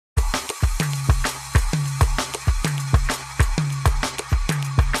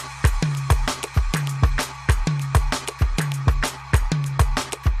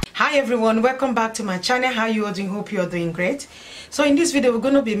Hi everyone, welcome back to my channel. How you all doing? Hope you are doing great. So in this video we're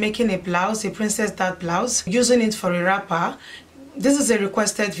going to be making a blouse, a princess dart blouse, using it for a wrapper. This is a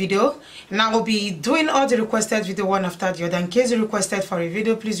requested video and I will be doing all the requested video one after the other. In case you requested for a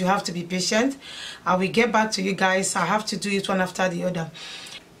video, please, you have to be patient. I will get back to you guys. I have to do it one after the other.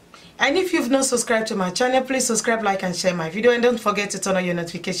 And if you've not subscribed to my channel, please subscribe, like and share my video, and don't forget to turn on your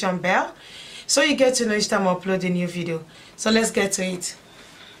notification bell so you get to know each time I upload a new video. So let's get to it.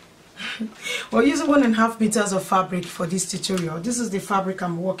 We're using 1.5 meters of fabric for this tutorial. This is the fabric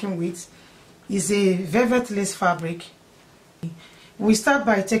I'm working with. It's a velvet lace fabric. We start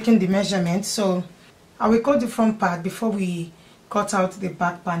by taking the measurement. So I will cut the front part before we cut out the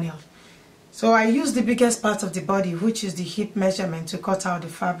back panel. So I use the biggest part of the body, which is the hip measurement, to cut out the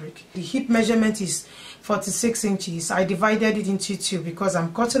fabric. The hip measurement is 46 inches. I divided it into two because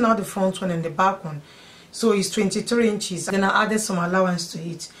I'm cutting out the front one and the back one. So it's 23 inches. Then I added some allowance to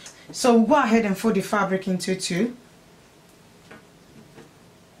it. So we'll go ahead and fold the fabric into two.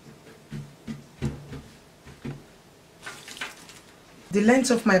 The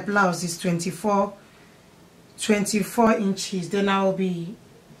length of my blouse is 24 inches. Then I will be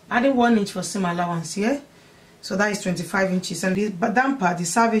adding 1 inch for seam allowance here. So that is 25 inches. And the down part, the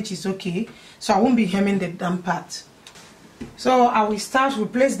savage, is okay. So I won't be hemming the down part. So I will start to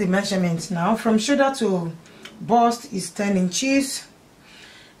place the measurements now. From shoulder to bust is 10 inches.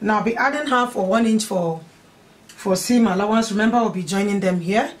 Now I'll be adding half or 1 inch for seam allowance. Remember, I'll be joining them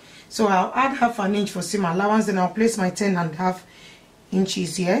here. So I'll add half an inch for seam allowance. Then I'll place my 10.5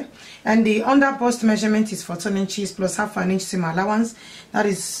 inches here. And the under bust measurement is 14 inches plus half an inch seam allowance. That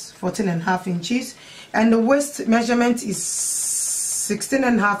is 14.5 inches. And the waist measurement is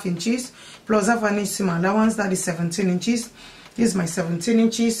 16.5 inches plus half an inch seam allowance. That is 17 inches. This is my 17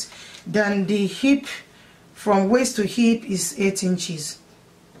 inches. Then the hip from waist to hip is 8 inches.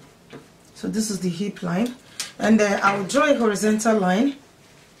 So this is the hip line, and I will draw a horizontal line.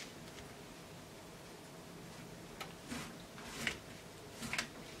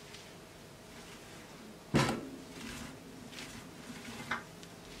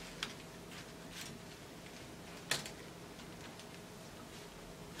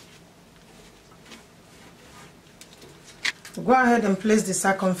 Go ahead and place the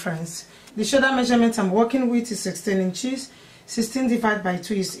circumference. The shoulder measurement I'm working with is 16 inches. 16 divided by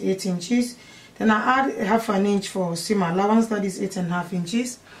 2 is 8 inches. Then I add half an inch for seam allowance, that is 8.5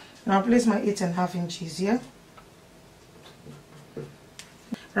 inches. And I'll place my 8.5 inches here.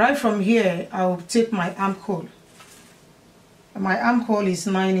 Right from here, I'll take my armhole. My armhole is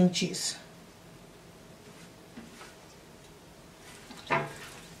 9 inches. I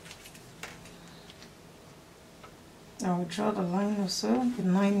will draw the line also with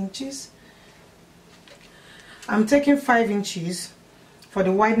 9 inches. I'm taking 5 inches for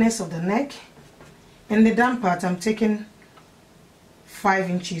the wideness of the neck. In the down part, I'm taking 5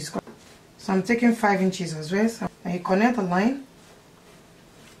 inches. So I'm taking 5 inches as well. So I connect the line.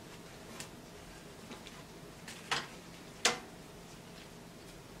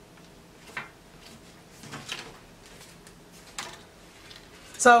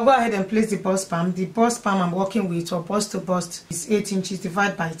 So I'll go ahead and place the bust palm. The bust palm I'm working with, or bust to bust, is 8 inches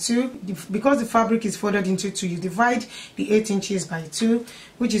divided by 2. Because the fabric is folded into 2, you divide the 8 inches by 2,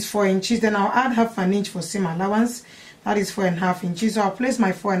 which is 4 inches. Then I'll add half an inch for seam allowance. That is 4.5 inches. So I'll place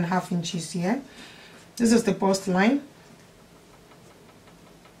my 4.5 inches here. This is the bust line.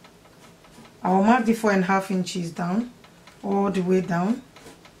 I will mark the 4.5 inches down, all the way down.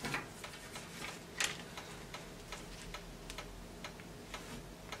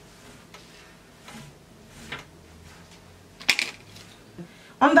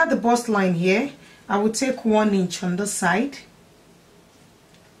 Under the bust line here, I will take 1 inch on this side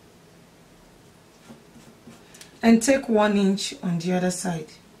and take 1 inch on the other side.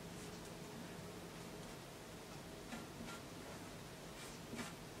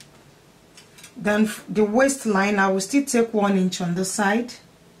 Then the waistline, I will still take 1 inch on this side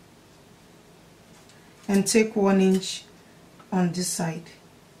and take 1 inch on this side.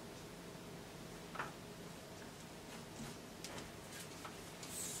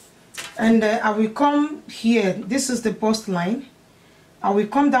 And I will come here. This is the bust line. I will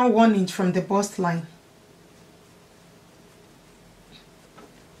come down 1 inch from the bust line.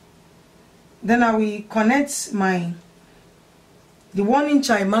 Then I will connect the 1 inch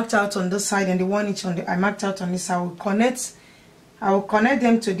I marked out on this side and the 1 inch I marked out on this. I will connect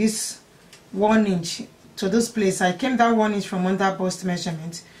them to this 1 inch, to this place. I came down 1 inch from under bust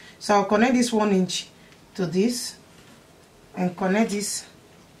measurement. So I'll connect this 1 inch to this and connect this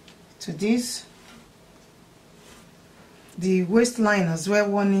to this. the waistline as well,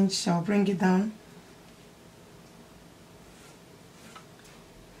 1 inch. I'll bring it down.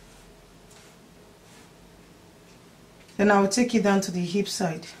 Then I will take it down to the hip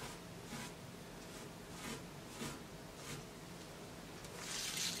side.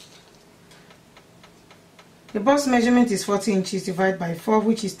 The bust measurement is 40 inches divided by 4,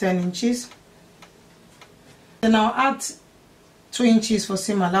 which is 10 inches. Then I'll add 2 inches for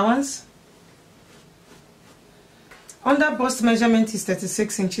seam allowance. Under bust measurement is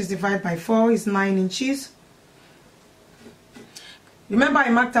 36 inches divided by 4 is 9 inches. Remember I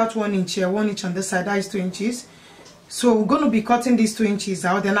marked out 1 inch here, 1 inch on this side, that is 2 inches. So we're going to be cutting these 2 inches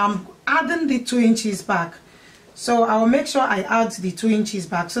out, then I'm adding the 2 inches back. So I will make sure I add the 2 inches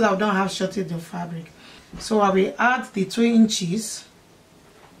back so that I don't have shortage of fabric. So I will add the 2 inches.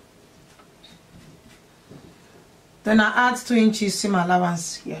 Then I add 2 inches seam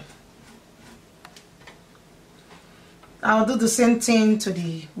allowance here. I'll do the same thing to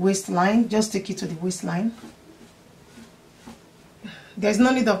the waistline. Just take it to the waistline. There's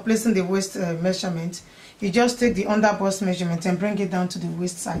no need of placing the waist measurement. You just take the under bust measurement and bring it down to the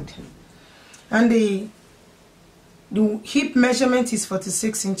waist side. And the hip measurement is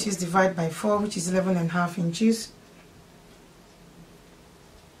 46 inches divided by 4, which is 11.5 inches.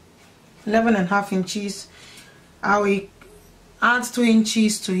 11.5 inches. I will add 2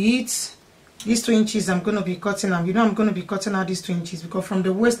 inches to it. These 2 inches I'm going to be cutting out. You know I'm going to be cutting out these 2 inches because from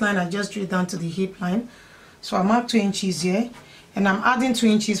the waistline I just drew it down to the hip line. So I mark 2 inches here. And I'm adding 2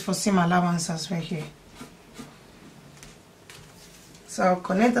 inches for seam allowance as well here. So I'll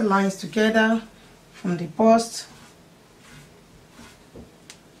connect the lines together from the bust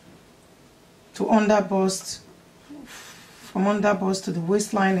to under bust, from under bust to the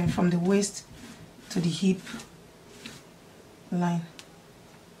waistline, and from the waist to the hip line.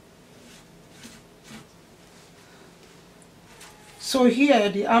 So here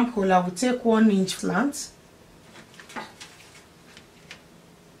the armhole, I will take 1 inch slant.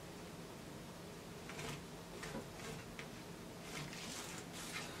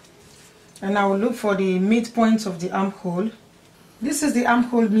 And I will look for the midpoint of the armhole. This is the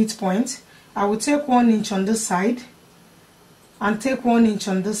armhole midpoint. I will take 1 inch on this side and take 1 inch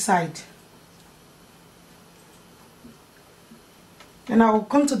on this side. Then I will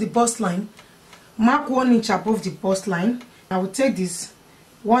come to the bust line, mark 1 inch above the bust line. I will take this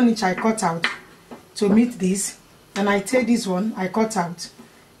 1 inch I cut out to meet this, and I take this one I cut out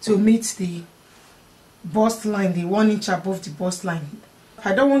to meet the bust line, the 1 inch above the bust line.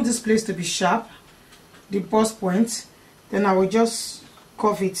 I don't want this place to be sharp, the bust point, then I will just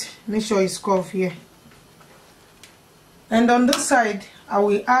curve it, make sure it's curved here. And on this side, I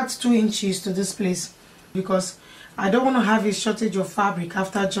will add 2 inches to this place because I don't want to have a shortage of fabric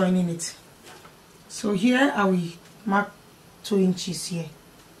after joining it. So here I will mark 2 inches here.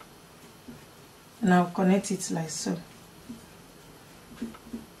 And I'll connect it like so.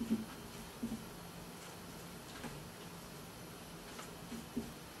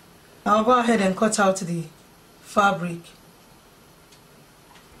 I'll go ahead and cut out the fabric.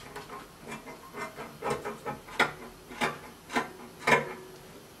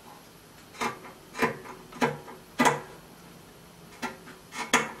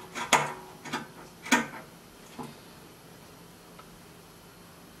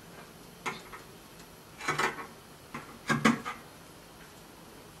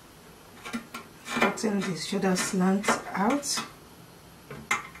 Cutting the shoulder slant out.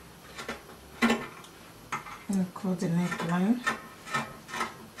 And cut the neckline.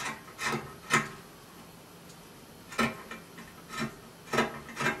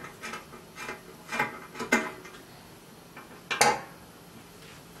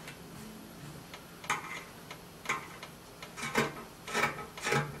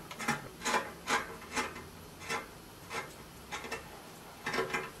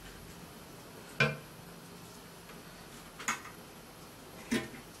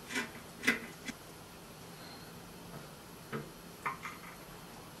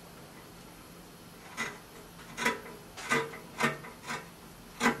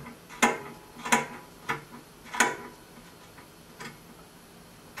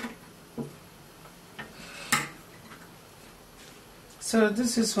 So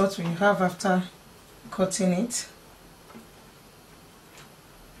this is what we have after cutting it.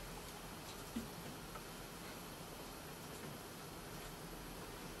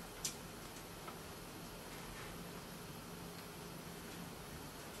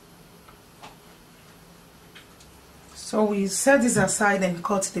 So we set this aside and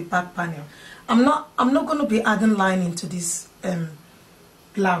cut the back panel. I'm not going to be adding lining to this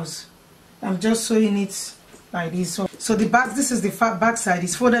blouse. I'm just sewing it like this. So the back, this is the back side,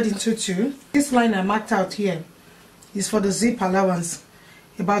 is folded into two. This line I marked out here is for the zip allowance,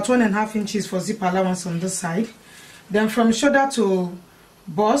 about 1.5 inches for zip allowance on this side. Then from shoulder to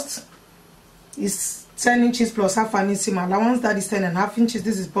bust is 10 inches plus half an inch seam allowance, that is 10.5 inches.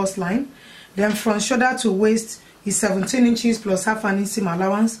 This is bust line. Then from shoulder to waist is 17 inches plus half an inch seam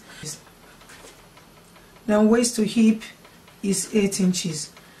allowance. Then waist to hip is 8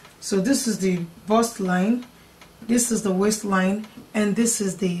 inches. So this is the bust line, this is the waist line, and this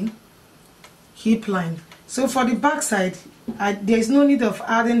is the hip line. So for the back side, there is no need of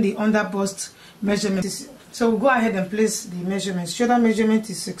adding the under bust measurement. So we'll go ahead and place the measurements. Shoulder measurement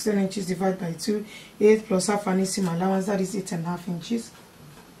is 16 inches divided by 2, 8 plus half an inch seam allowance, that is 8.5 inches.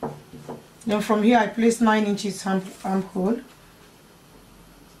 Then from here I place 9 inches armhole.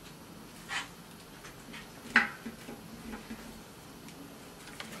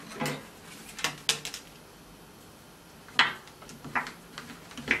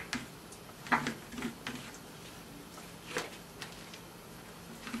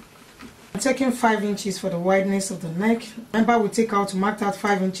 Taking 5 inches for the wideness of the neck. Remember, we take out, marked out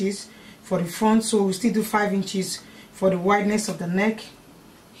 5 inches for the front, so we still do 5 inches for the wideness of the neck.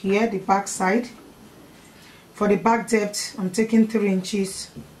 Here, the back side. For the back depth, I'm taking 3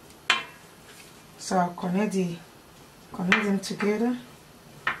 inches. So I'll connect them together.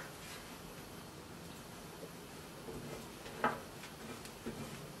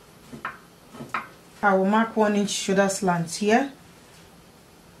 I will mark 1 inch shoulder slant here.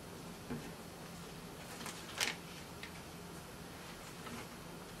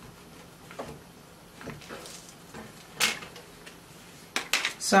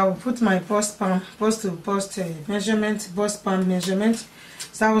 So I will put my bust palm, bust to bust measurement, bust palm measurement.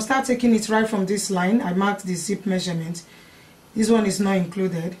 So I will start taking it right from this line. I marked the zip measurement. This one is not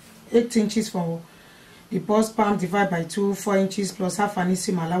included. 8 inches for the bust palm divided by 2, 4 inches plus half an inch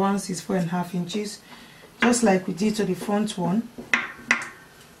seam allowance is 4.5 inches. Just like we did to the front one.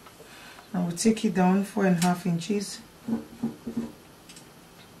 I will take it down 4.5 inches.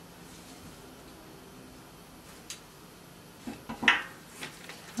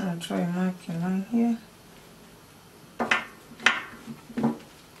 I'll try and mark a line here.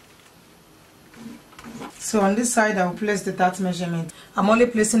 So on this side I will place the dart measurement. I'm only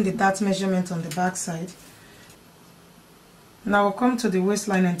placing the dart measurement on the back side. Now I'll come to the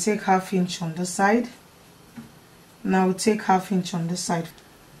waistline and take ½ inch on this side. Now I'll take ½ inch on this side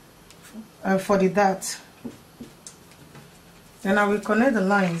for the dart. Then I will connect the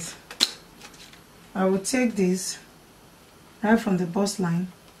lines. I will take this right from the bust line.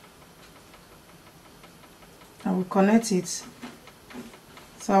 I will connect it.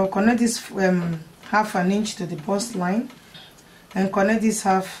 So I will connect this ½ an inch to the bust line and connect this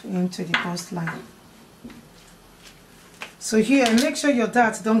 ½ inch to the bust line. So here, make sure your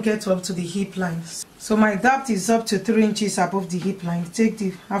dart don't get up to the hip line. So my dart is up to 3 inches above the hip line. Take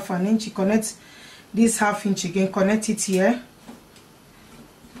the ½ an inch, you connect this ½ inch again, connect it here.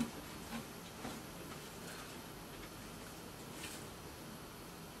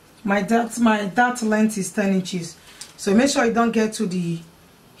 My dart length is 10 inches. So make sure you don't get to the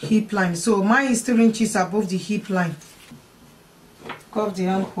hip line. So mine is 3 inches above the hip line. Curve the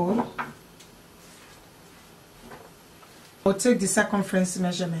armhole. I'll take the circumference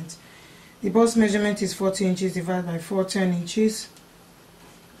measurement. The bust measurement is 40 inches divided by 4, 10 inches.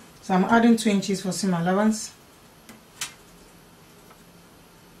 So I'm adding 2 inches for seam allowance.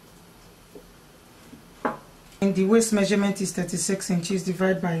 And the waist measurement is 36 inches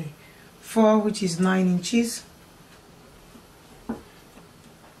divided by 4, which is 9 inches.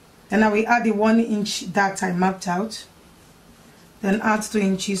 Then I will add the 1 inch dart I mapped out. Then add 2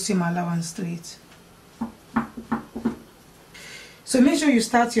 inches seam allowance to it. So make sure you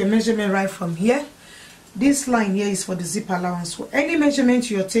start your measurement right from here. This line here is for the zip allowance. So any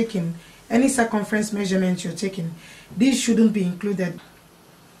measurement you're taking, any circumference measurement you're taking, this shouldn't be included.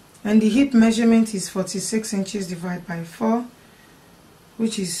 And the hip measurement is 46 inches divided by 4,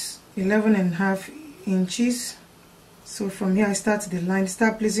 which is 11.5 inches. So from here I start the line.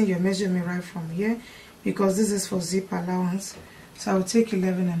 Start placing your measurement right from here because this is for zip allowance. So I will take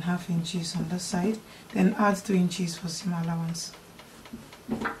 11.5 inches on the side, then add 2 inches for seam allowance.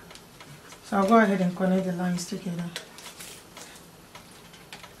 So I'll go ahead and connect the lines together.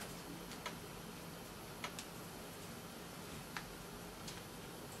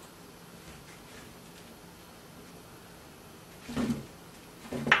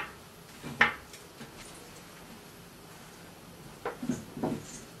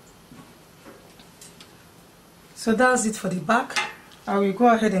 So that's it for the back. I will go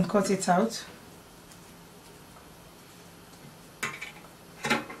ahead and cut it out.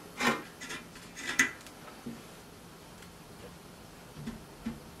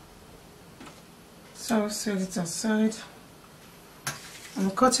 So I'll set it aside.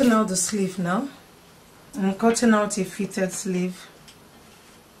 I'm cutting out the sleeve now. I'm cutting out a fitted sleeve.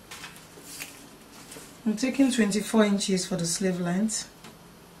 I'm taking 24 inches for the sleeve length.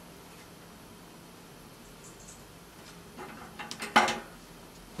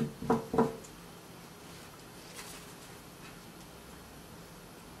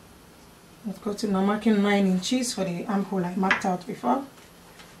 I'm marking 9 inches for the armhole I marked out before.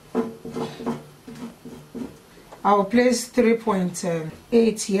 I will place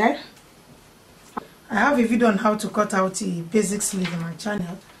 3.8 here. I have a video on how to cut out a basic sleeve in my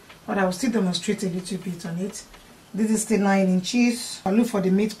channel, but I will still demonstrate a little bit on it. This is the 9 inches. I'll look for the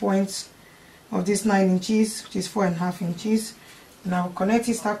midpoint of this 9 inches, which is 4.5 inches. Now connect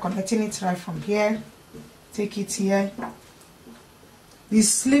it, start connecting it right from here. Take it here. The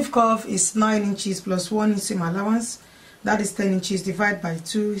sleeve curve is 9 inches plus 1 seam allowance. That is 10 inches. Divide by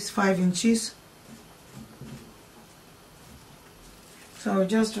 2 is 5 inches. So I'll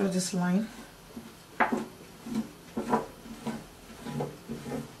just draw this line.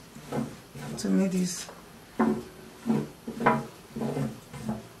 To make this.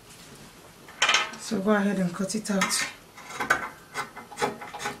 So go ahead and cut it out.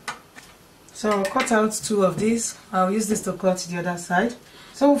 So I'll cut out 2 of these. I'll use this to cut the other side.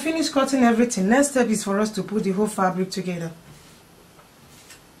 So we'll finish cutting everything. Next step is for us to put the whole fabric together.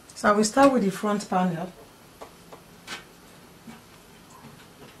 So I will start with the front panel.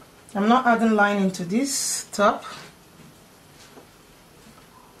 I'm not adding lining to this top.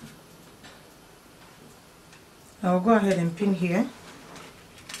 I'll go ahead and pin here.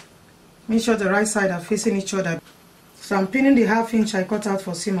 Make sure the right side are facing each other. So I'm pinning the 1/2 inch I cut out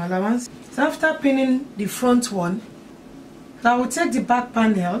for seam allowance. So after pinning the front one, I will take the back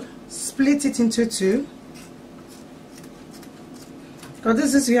panel, split it into 2. So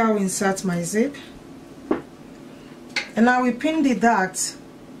this is where I will insert my zip. And I will pin the dart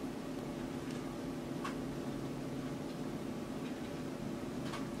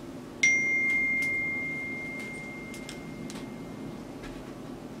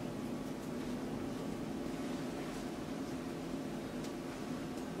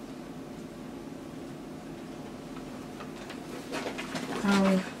I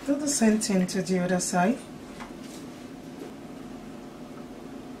will do the same thing to the other side.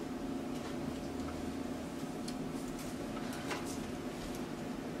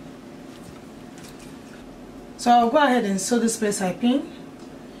 So I'll go ahead and sew this place I pin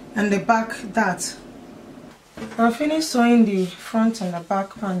and the back dart. I'll finish sewing the front and the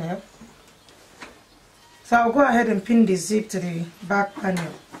back panel. So I'll go ahead and pin the zip to the back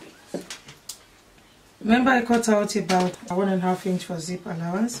panel. Remember I cut out about 1.5 inch for zip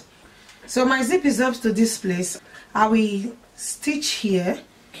allowance. So my zip is up to this place. I will stitch here,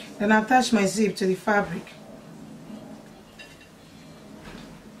 then attach my zip to the fabric.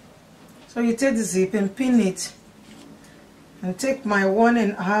 So you take the zip and pin it, and take my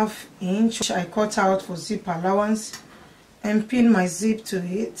 1.5 inch I cut out for zip allowance and pin my zip to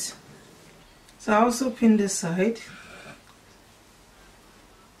it. So I also pin this side.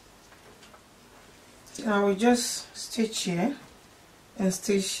 I will just stitch here and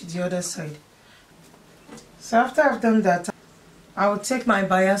stitch the other side. So after I've done that, I will take my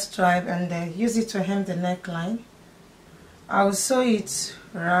bias stripe and use it to hem the neckline. I will sew it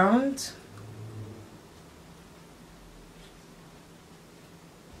round.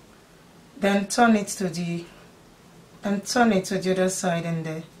 Then turn it to the other side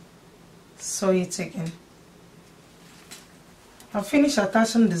and sew it again. I'll finish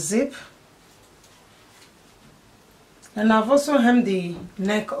attaching the zip. And I've also hemmed the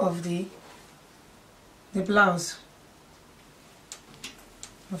neck of the blouse.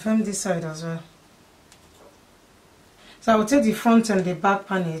 I've hemmed this side as well. So I will take the front and the back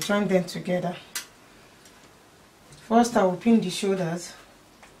panel, join them together. First I will pin the shoulders.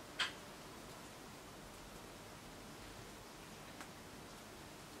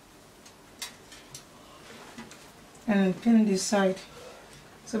 And pin this side.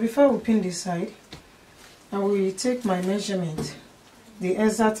 So before we pin this side, I will take my measurement, the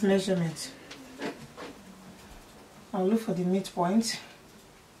exact measurement. I'll look for the midpoint.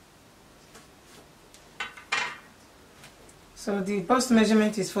 So the bust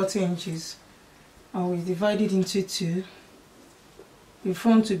measurement is 40 inches. I will divide it into 2. The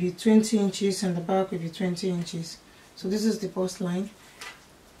front will be 20 inches and the back will be 20 inches. So this is the bust line.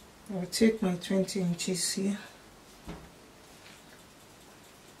 I will take my 20 inches here.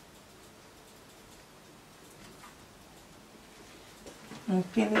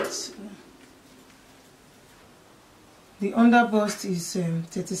 And pin it The under bust is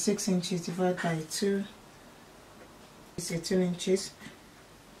 36 inches divided by 2 is 18 inches.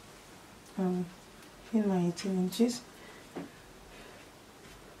 In my 18 inches.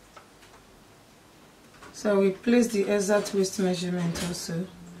 So we place the exact waist measurement also.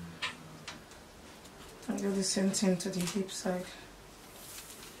 I do the same thing to the hip side.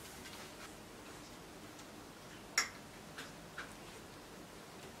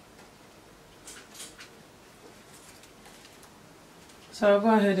 So I'll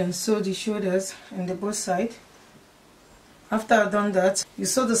go ahead and sew the shoulders and the both side. After I've done that, you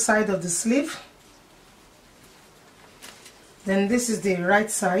sew the side of the sleeve. Then this is the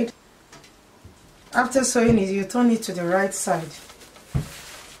right side. After sewing it, you turn it to the right side.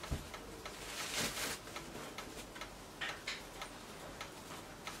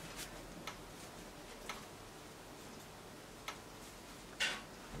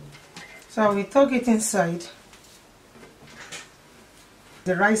 So we tuck it inside,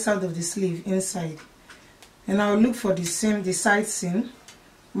 the right side of the sleeve inside, and I'll look for the side seam,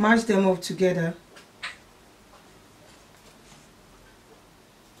 match them up together.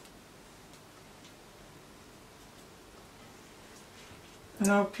 And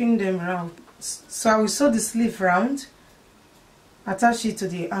I'll pin them round. So I will sew the sleeve round, attach it to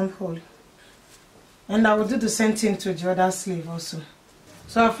the armhole, and I will do the same thing to the other sleeve also.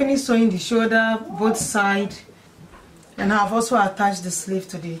 So I've finished sewing the shoulder, both sides, and I've also attached the sleeve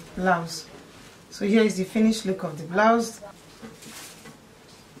to the blouse. So here is the finished look of the blouse.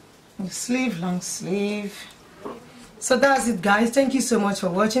 The sleeve, long sleeve. So that's it, guys. Thank you so much for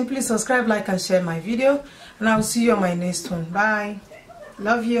watching. Please subscribe, like and share my video, and I'll see you on my next one. Bye.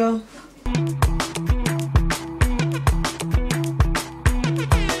 Love you.